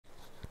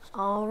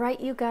All right,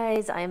 you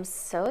guys, I am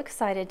so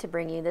excited to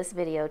bring you this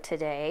video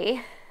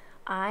today.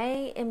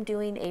 I am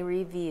doing a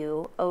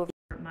review over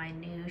my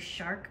new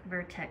Shark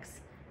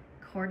Vertex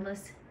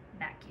cordless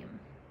vacuum.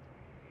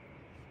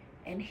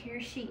 And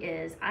here she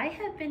is. I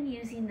have been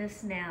using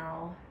this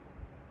now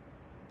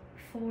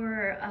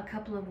for a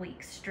couple of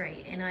weeks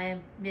straight, and I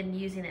have been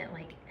using it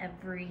like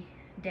every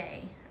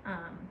day.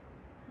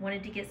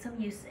 Wanted to get some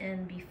use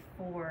in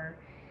before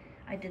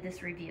I did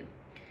this review.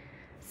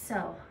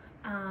 So,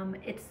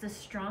 it's the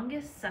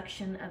strongest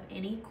suction of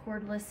any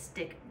cordless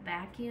stick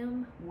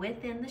vacuum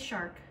within the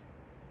Shark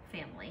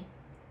family.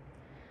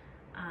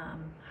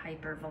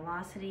 Hyper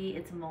velocity,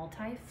 it's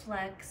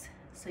multi-flex,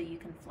 so you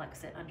can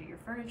flex it under your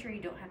furniture.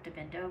 You don't have to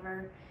bend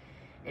over.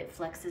 It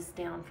flexes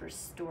down for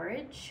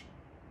storage.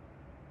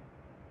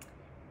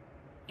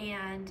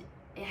 And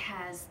it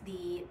has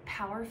the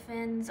power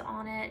fins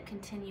on it,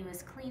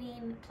 continuous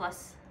cleaning,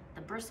 plus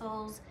the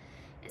bristles.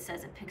 It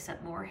says it picks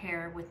up more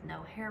hair with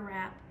no hair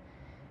wrap.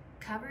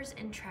 Covers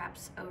and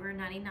traps over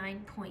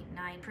 99.9%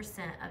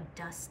 of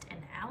dust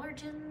and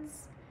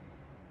allergens.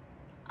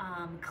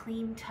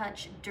 Clean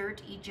touch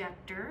dirt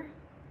ejector.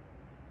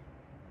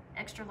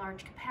 Extra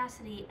large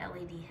capacity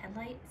LED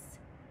headlights.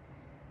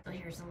 So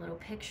here's a little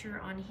picture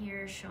on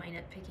here showing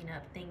it picking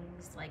up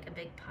things like a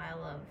big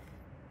pile of,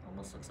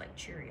 almost looks like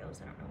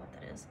Cheerios, I don't know what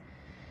that is.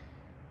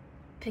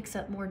 Picks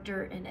up more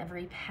dirt in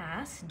every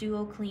pass.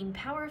 Duo clean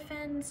power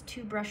fins,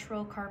 2 brush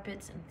roll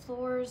carpets and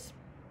floors.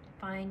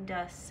 Fine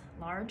dust,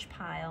 large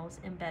piles,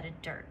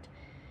 embedded dirt.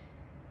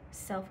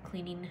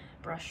 Self-cleaning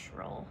brush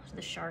roll.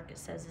 The Shark, it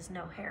says, is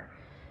no hair.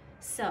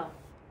 So,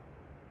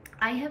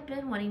 I have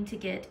been wanting to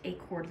get a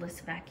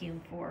cordless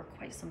vacuum for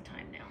quite some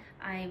time now.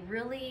 I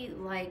really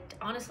liked,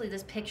 honestly,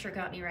 this picture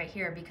got me right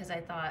here because I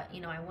thought,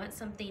 you know, I want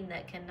something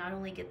that can not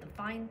only get the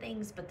fine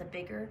things, but the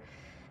bigger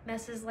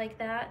messes like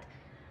that.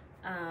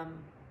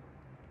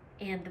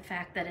 And the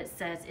fact that it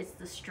says it's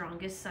the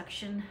strongest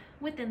suction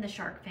within the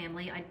Shark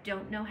family. I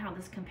don't know how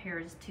this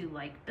compares to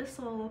like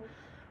Bissell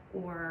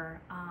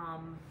or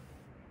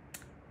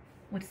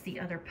what's the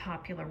other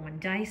popular one,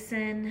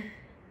 Dyson.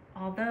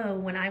 Although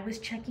when I was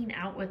checking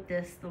out with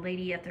this, the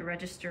lady at the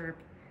register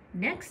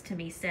next to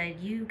me said,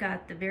 you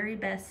got the very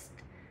best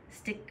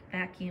stick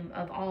vacuum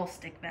of all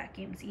stick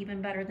vacuums,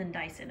 even better than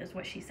Dyson is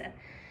what she said.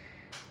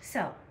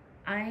 So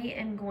I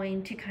am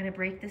going to kind of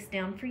break this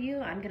down for you.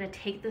 I'm going to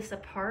take this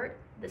apart,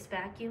 this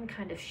vacuum,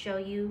 kind of show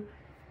you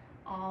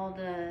all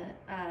the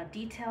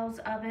details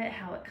of it,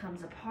 how it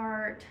comes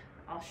apart.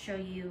 I'll show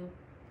you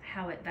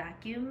how it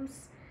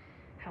vacuums,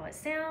 how it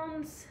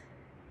sounds,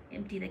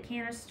 empty the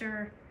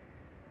canister,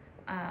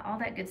 all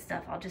that good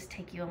stuff. I'll just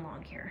take you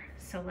along here.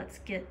 So let's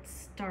get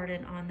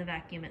started on the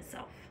vacuum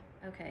itself.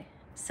 Okay,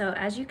 so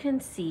as you can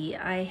see,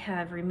 I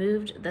have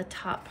removed the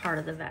top part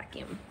of the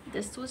vacuum.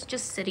 This was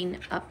just sitting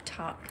up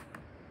top,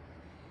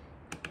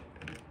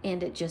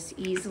 and it just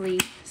easily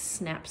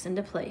snaps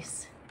into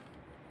place.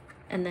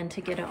 And then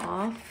to get it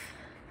off,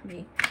 let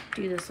me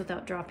do this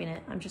without dropping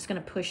it. I'm just gonna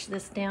push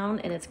this down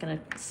and it's gonna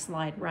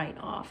slide right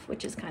off,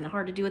 which is kind of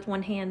hard to do with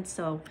one hand,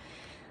 so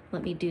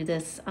let me do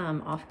this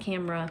off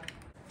camera.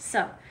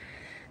 So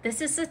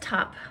this is the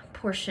top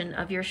portion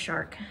of your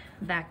Shark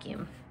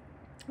vacuum,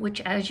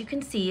 which as you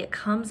can see, it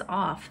comes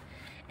off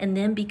and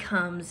then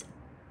becomes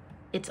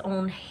its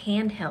own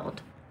handheld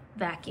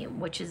vacuum,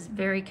 which is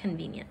very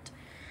convenient.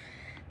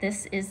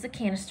 This is the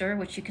canister,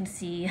 which you can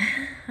see.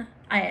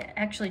 I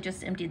actually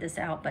just emptied this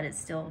out, but it's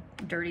still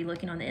dirty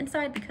looking on the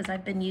inside because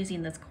I've been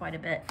using this quite a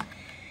bit,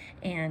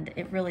 and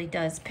it really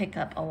does pick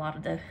up a lot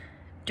of the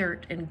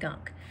dirt and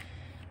gunk.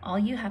 All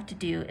you have to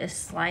do is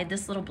slide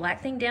this little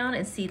black thing down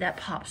and see that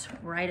pops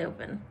right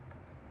open.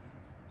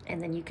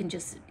 And then you can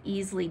just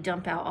easily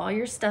dump out all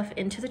your stuff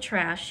into the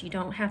trash. You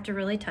don't have to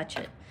really touch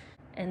it.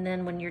 And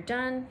then when you're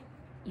done,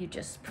 you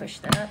just push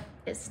that up,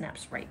 it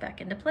snaps right back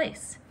into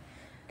place.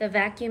 The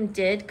vacuum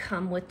did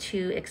come with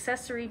 2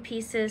 accessory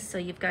pieces, so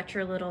you've got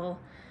your little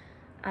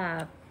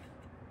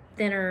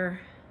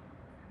thinner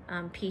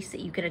piece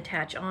that you can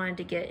attach on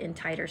to get in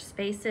tighter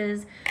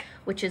spaces,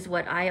 which is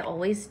what I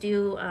always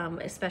do,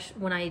 especially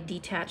when I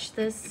detach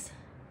this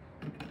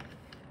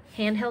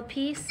handheld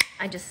piece.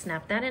 I just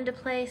snap that into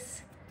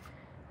place,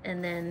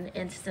 and then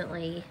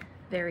instantly,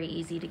 very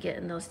easy to get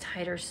in those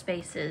tighter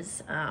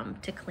spaces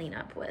to clean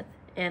up with.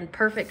 And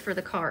perfect for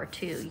the car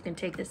too. You can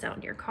take this out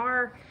in your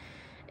car,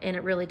 and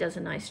it really does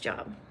a nice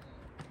job.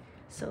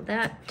 So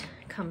that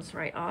comes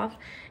right off.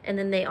 And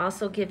then they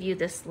also give you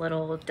this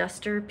little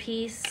duster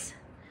piece.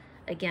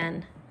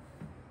 Again,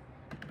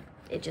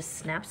 it just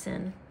snaps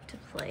in to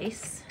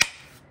place.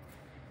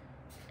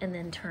 And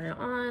then turn it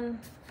on,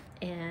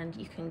 and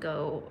you can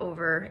go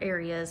over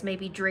areas,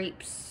 maybe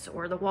drapes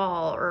or the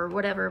wall or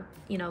whatever,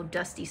 you know,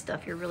 dusty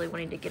stuff you're really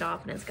wanting to get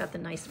off, and it's got the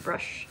nice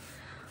brush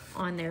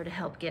on there to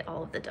help get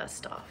all of the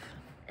dust off.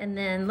 And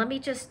then let me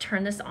just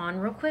turn this on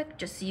real quick,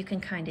 just so you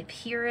can kind of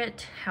hear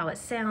it, how it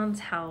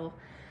sounds, how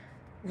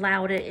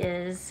loud it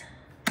is.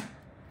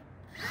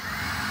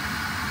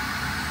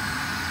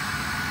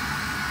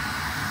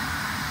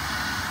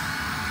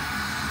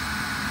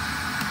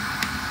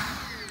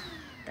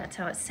 that's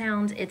how it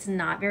sounds. It's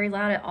not very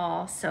loud at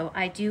all. So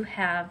I do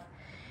have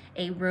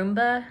a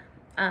Roomba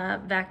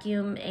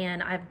vacuum,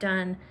 and I've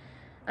done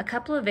a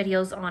couple of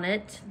videos on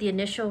it, the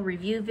initial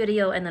review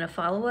video and then a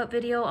follow-up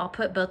video. I'll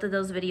put both of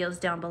those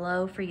videos down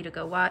below for you to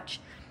go watch.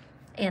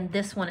 And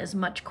this one is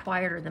much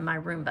quieter than my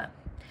Roomba.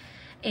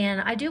 And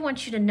I do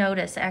want you to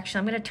notice, actually,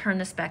 I'm going to turn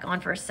this back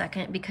on for a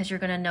second because you're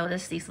going to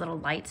notice these little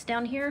lights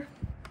down here.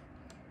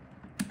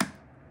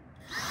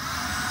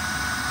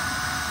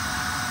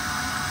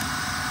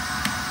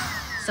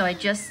 So I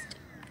just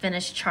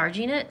finished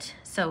charging it.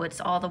 So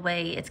it's all the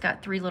way, it's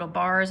got 3 little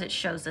bars. It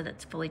shows that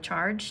it's fully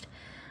charged.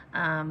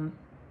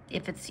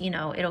 If it's, you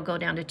know, it'll go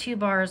down to 2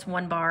 bars,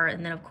 1 bar,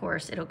 and then of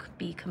course it'll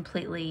be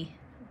completely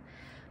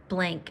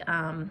blank.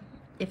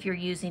 If you're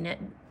using it,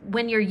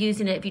 when you're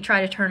using it, if you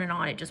try to turn it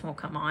on, it just won't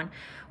come on.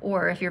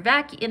 Or if you're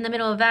in the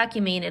middle of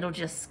vacuuming, it'll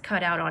just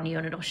cut out on you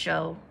and it'll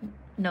show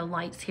no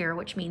lights here,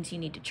 which means you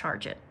need to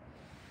charge it.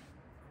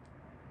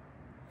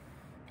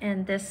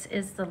 And this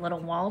is the little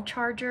wall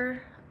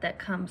charger that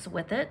comes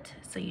with it.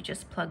 So you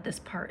just plug this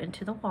part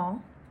into the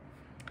wall.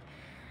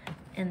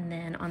 And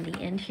then on the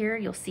end here,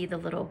 you'll see the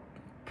little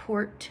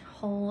port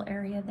hole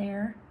area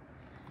there.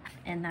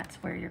 And that's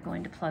where you're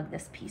going to plug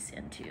this piece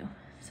into.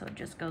 So it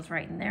just goes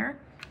right in there.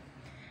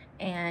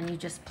 And you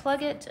just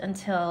plug it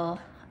until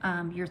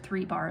your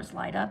 3 bars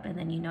light up, and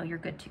then you know you're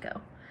good to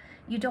go.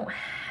 You don't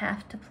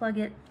have to plug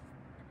it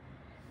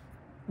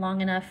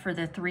long enough for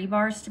the 3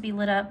 bars to be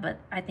lit up, but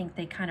I think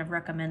they kind of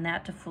recommend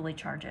that to fully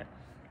charge it.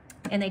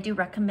 And they do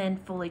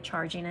recommend fully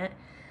charging it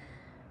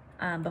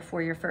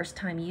before your first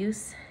time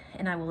use.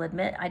 And I will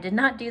admit, I did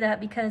not do that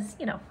because,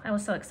 you know, I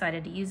was so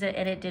excited to use it,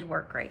 and it did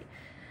work great.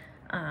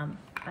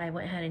 I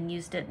went ahead and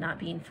used it not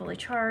being fully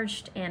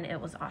charged, and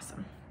it was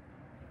awesome.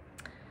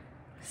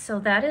 So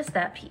that is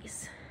that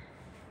piece.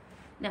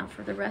 Now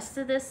for the rest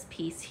of this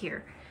piece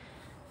here,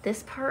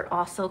 this part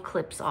also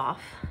clips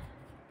off.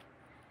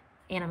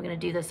 And I'm gonna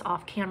do this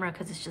off camera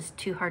because it's just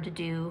too hard to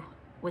do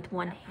with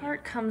one hand.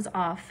 Part comes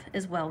off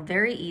as well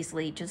very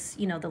easily. Just,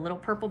 you know, the little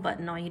purple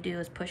button, all you do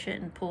is push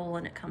it and pull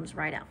and it comes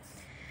right out.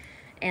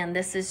 And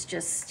this is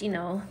just, you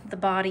know, the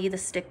body, the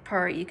stick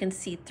part, you can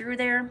see through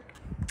there.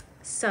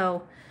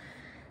 So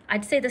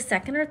I'd say the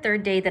second or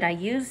third day that I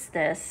used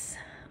this,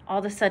 all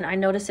of a sudden I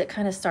noticed it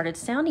kind of started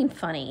sounding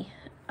funny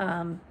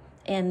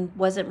and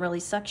wasn't really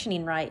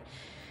suctioning right.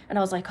 And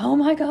I was like, oh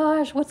my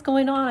gosh, what's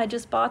going on? I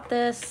just bought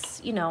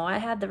this. You know, I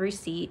had the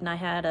receipt and I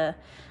have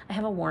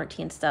a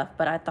warranty and stuff,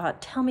 but I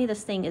thought, tell me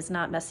this thing is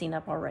not messing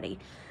up already.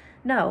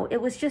 No,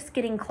 it was just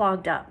getting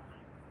clogged up.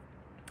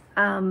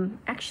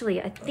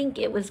 Actually, I think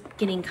it was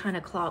getting kind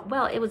of clogged.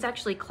 Well, it was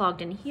actually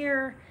clogged in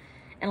here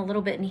and a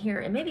little bit in here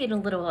and maybe a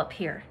little up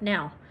here.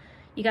 Now,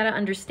 you got to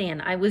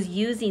understand, I was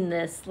using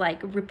this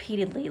like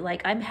repeatedly.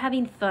 Like I'm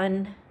having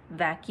fun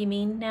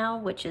vacuuming now,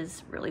 which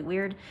is really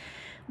weird.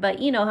 But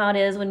you know how it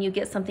is when you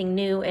get something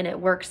new and it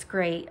works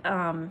great.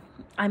 I'm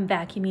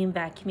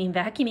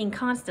vacuuming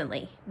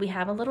constantly. We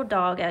have a little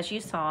dog, as you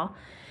saw.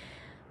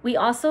 We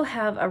also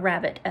have a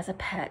rabbit as a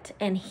pet,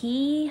 and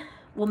he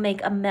will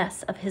make a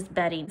mess of his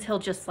bedding. He'll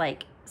just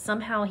like,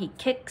 somehow he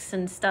kicks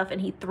and stuff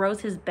and he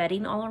throws his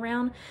bedding all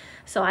around.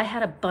 So I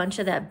had a bunch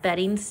of that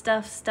bedding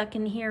stuff stuck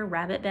in here,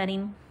 rabbit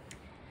bedding.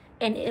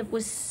 And it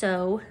was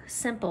so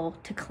simple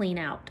to clean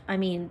out. I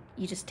mean,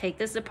 you just take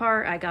this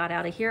apart. I got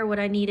out of here what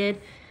I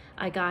needed.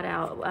 I got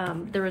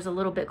out, there was a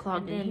little bit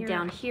clogged in here.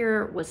 Down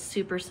here was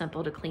super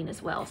simple to clean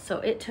as well. So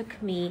it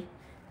took me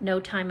no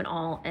time at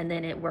all, and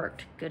then it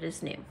worked good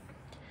as new.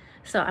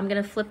 So I'm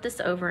gonna flip this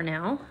over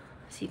now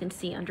so you can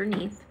see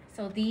underneath.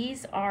 So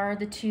these are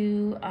the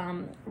 2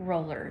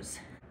 rollers.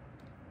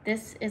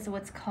 This is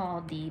what's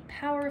called the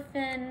Power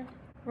Fin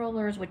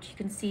rollers, which you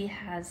can see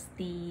has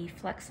the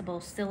flexible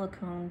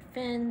silicone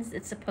fins.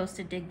 It's supposed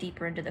to dig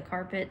deeper into the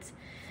carpets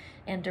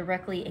and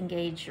directly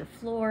engage your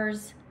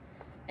floors.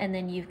 And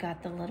then you've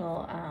got the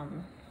little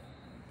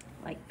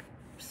like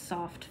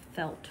soft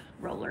felt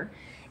roller.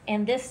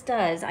 And this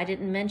does, I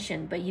didn't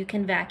mention, but you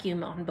can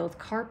vacuum on both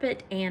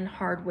carpet and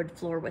hardwood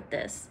floor with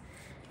this.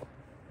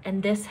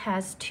 And this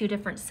has 2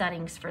 different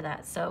settings for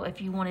that. So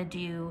if you want to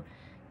do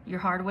your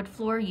hardwood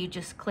floor, you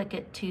just click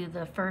it to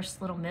the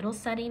first little middle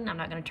setting. I'm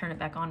not going to turn it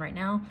back on right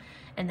now.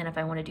 And then if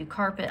I want to do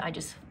carpet, I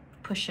just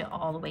push it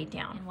all the way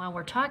down. And while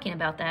we're talking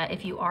about that,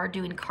 if you are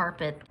doing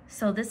carpet,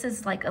 so this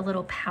is like a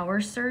little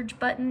power surge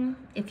button.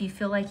 If you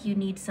feel like you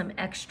need some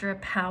extra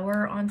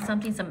power on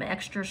something, some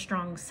extra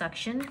strong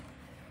suction,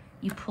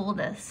 you pull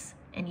this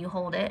and you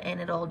hold it and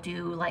it'll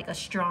do like a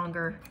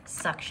stronger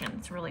suction.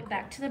 It's really cool.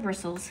 Back to the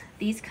bristles.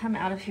 These come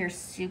out of here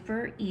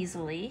super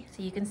easily.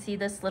 So you can see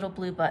this little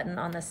blue button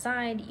on the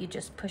side. You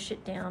just push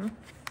it down.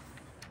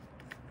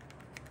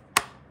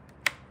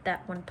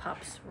 That one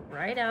pops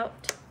right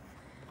out.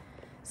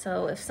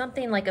 So if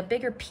something like a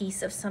bigger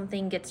piece of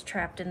something gets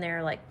trapped in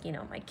there, like, you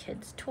know, my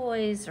kids'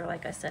 toys, or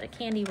like I said, a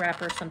candy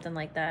wrapper, something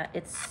like that,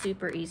 it's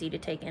super easy to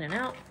take in and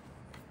out.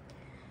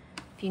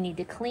 If you need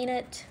to clean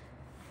it.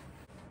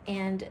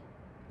 And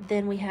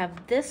Then we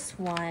have this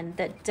one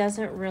that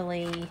doesn't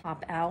really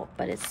pop out,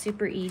 but it's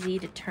super easy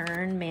to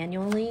turn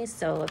manually.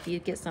 So if you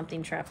get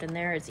something trapped in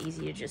there, it's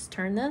easy to just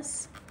turn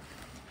this.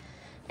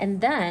 And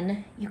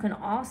then you can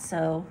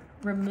also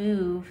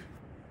remove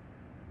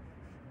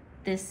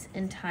this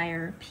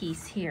entire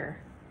piece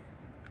here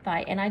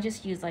and I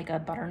just use like a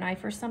butter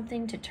knife or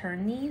something to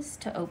turn these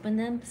to open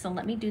them. So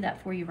let me do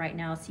that for you right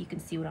now so you can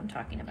see what I'm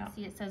talking about.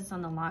 See, it says it's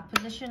on the lock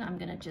position. I'm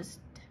gonna just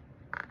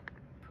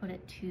put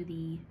it to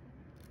the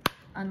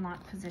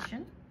unlock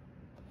position.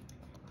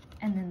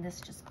 And then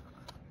this just,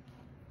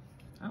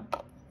 oh,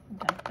 I've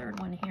got a third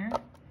one here.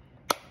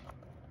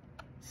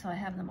 So I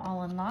have them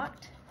all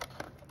unlocked.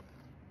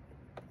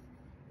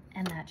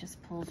 And that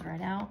just pulls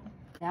right out.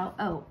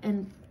 Oh,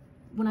 and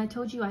when I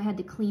told you I had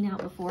to clean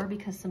out before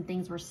because some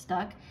things were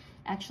stuck,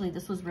 actually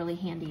this was really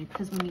handy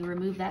because when you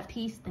remove that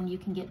piece, then you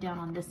can get down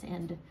on this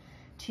end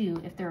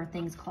too if there are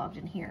things clogged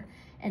in here.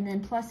 And then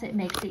plus it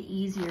makes it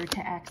easier to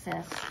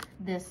access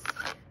this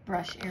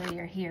brush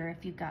area here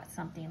if you've got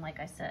something,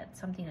 like I said,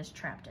 something is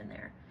trapped in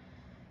there.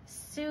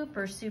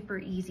 Super, super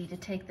easy to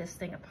take this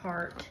thing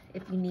apart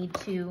if you need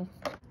to.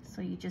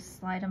 So you just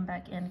slide them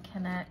back in,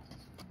 connect.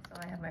 So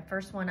I have my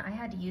first one. I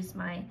had to use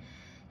my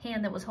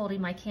hand that was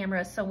holding my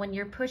camera. So when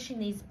you're pushing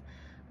these,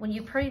 when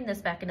you're putting this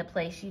back into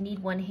place, you need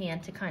one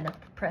hand to kind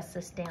of press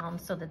this down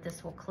so that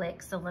this will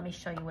click. So let me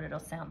show you what it'll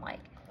sound like.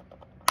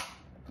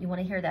 You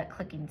want to hear that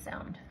clicking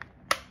sound.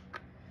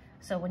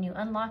 So when you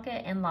unlock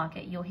it and lock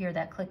it, you'll hear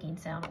that clicking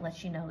sound. It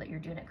lets you know that you're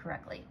doing it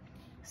correctly.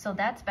 So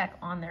that's back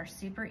on there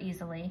super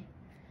easily.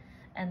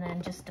 And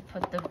then just to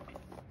put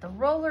the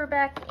roller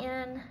back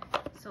in.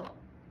 So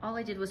all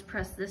I did was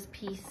press this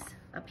piece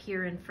up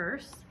here in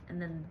first, and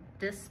then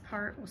this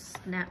part will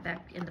snap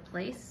back into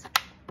place,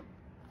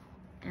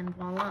 and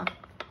voila,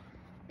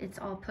 it's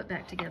all put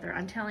back together.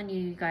 I'm telling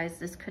you guys,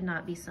 this could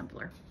not be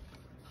simpler.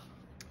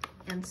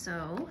 And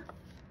so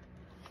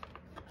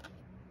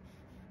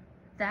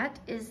that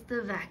is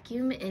the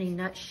vacuum in a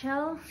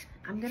nutshell.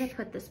 I'm gonna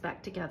put this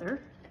back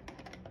together.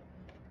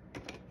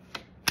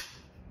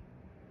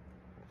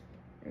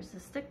 There's the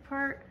stick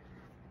part,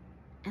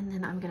 and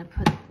then I'm gonna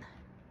put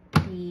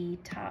the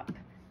top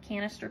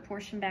canister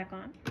portion back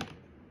on.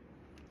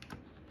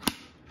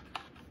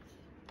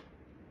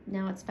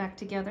 Now it's back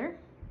together,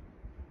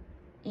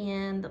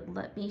 and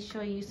let me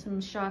show you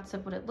some shots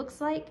of what it looks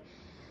like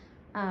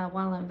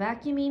while I'm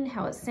vacuuming,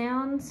 how it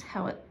sounds,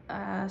 how it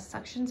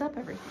suctions up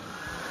everything.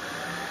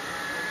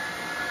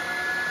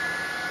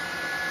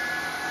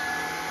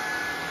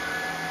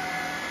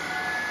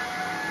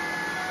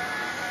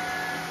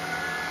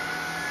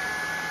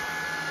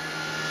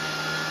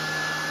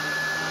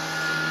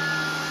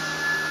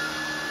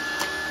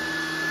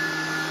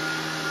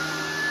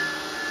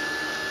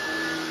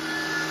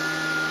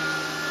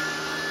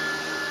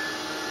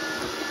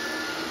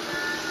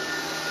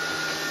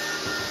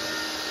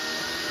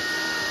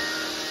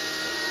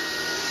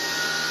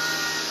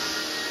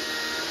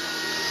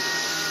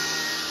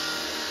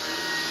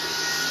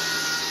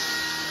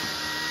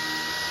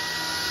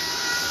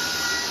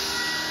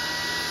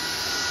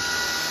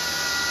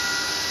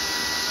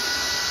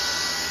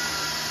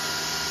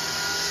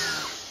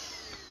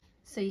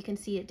 So you can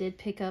see it did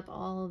pick up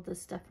all of the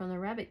stuff from the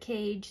rabbit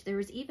cage. There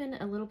was even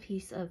a little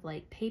piece of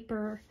like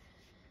paper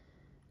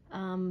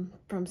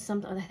from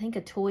some, I think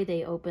a toy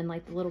they opened,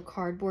 like the little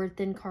cardboard,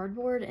 thin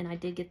cardboard, and I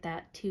did get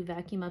that to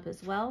vacuum up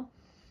as well.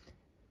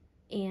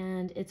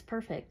 And it's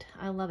perfect.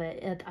 I love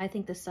it. I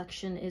think the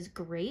suction is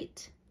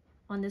great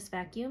on this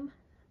vacuum.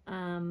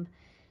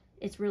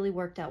 It's really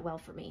worked out well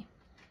for me.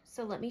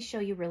 So let me show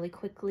you really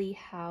quickly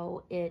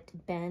how it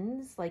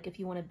bends, like if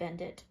you want to bend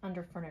it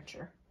under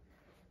furniture.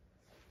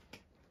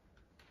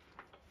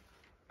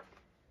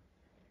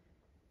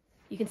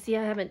 You can see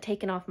I haven't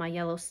taken off my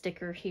yellow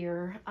sticker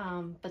here,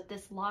 but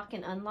this lock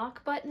and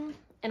unlock button,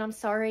 and I'm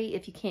sorry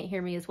if you can't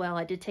hear me as well,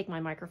 I did take my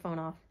microphone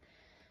off.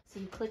 So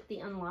you click the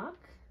unlock,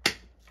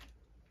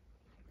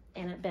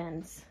 and it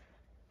bends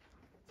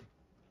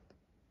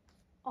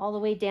all the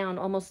way down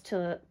almost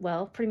to,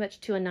 well, pretty much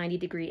to a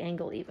 90-degree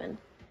angle even.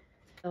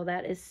 So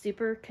that is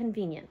super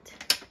convenient.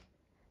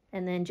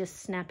 And then just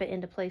snap it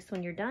into place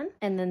when you're done.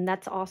 And then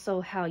that's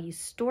also how you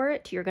store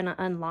it. You're gonna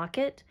unlock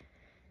it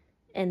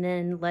and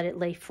then let it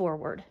lay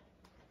forward.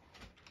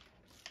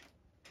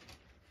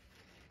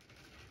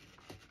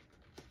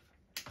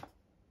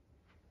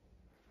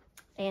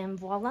 And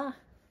voila,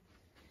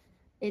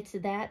 it's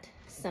that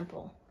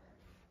simple.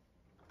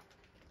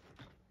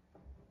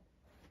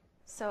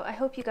 So I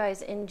hope you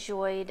guys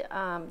enjoyed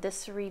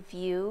this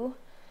review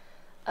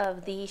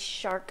of the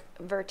Shark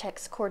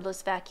Vertex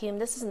cordless vacuum.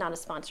 This is not a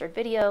sponsored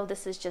video.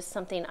 This is just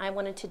something I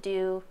wanted to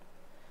do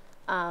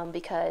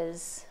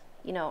because,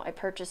 you know, I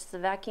purchased the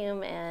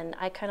vacuum and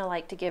I kind of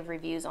like to give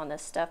reviews on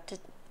this stuff to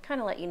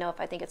kind of let you know if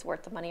I think it's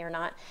worth the money or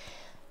not.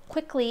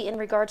 Quickly, in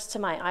regards to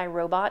my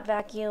iRobot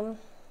vacuum,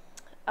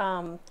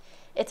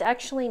 it's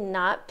actually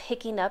not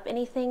picking up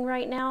anything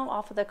right now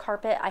off of the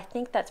carpet. I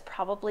think that's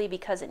probably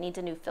because it needs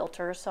a new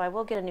filter, so I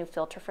will get a new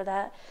filter for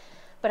that.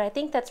 But I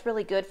think that's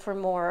really good for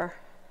more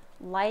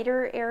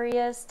lighter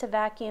areas to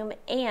vacuum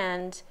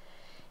and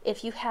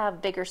if you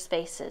have bigger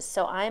spaces.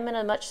 So I'm in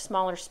a much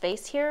smaller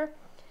space here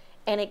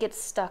and it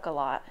gets stuck a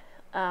lot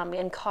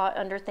and caught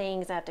under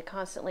things. I have to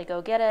constantly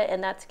go get it,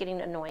 and that's getting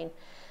annoying.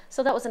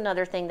 So that was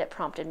another thing that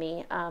prompted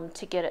me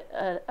to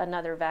get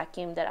another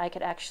vacuum that I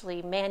could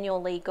actually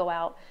manually go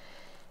out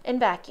and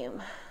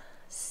vacuum.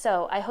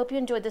 So I hope you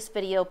enjoyed this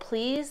video.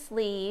 Please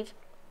leave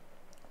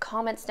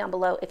comments down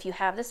below if you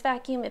have this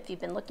vacuum, if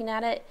you've been looking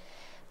at it.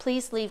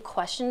 Please leave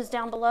questions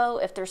down below.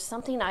 If there's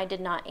something I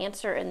did not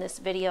answer in this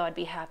video, I'd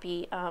be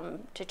happy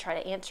to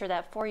try to answer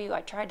that for you.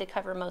 I tried to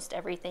cover most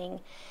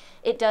everything.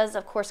 It does,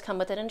 of course, come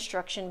with an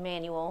instruction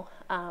manual,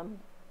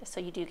 so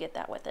you do get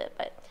that with it.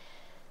 But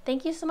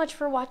thank you so much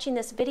for watching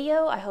this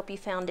video. I hope you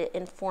found it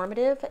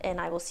informative, and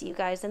I will see you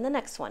guys in the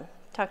next one.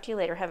 Talk to you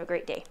later. Have a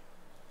great day.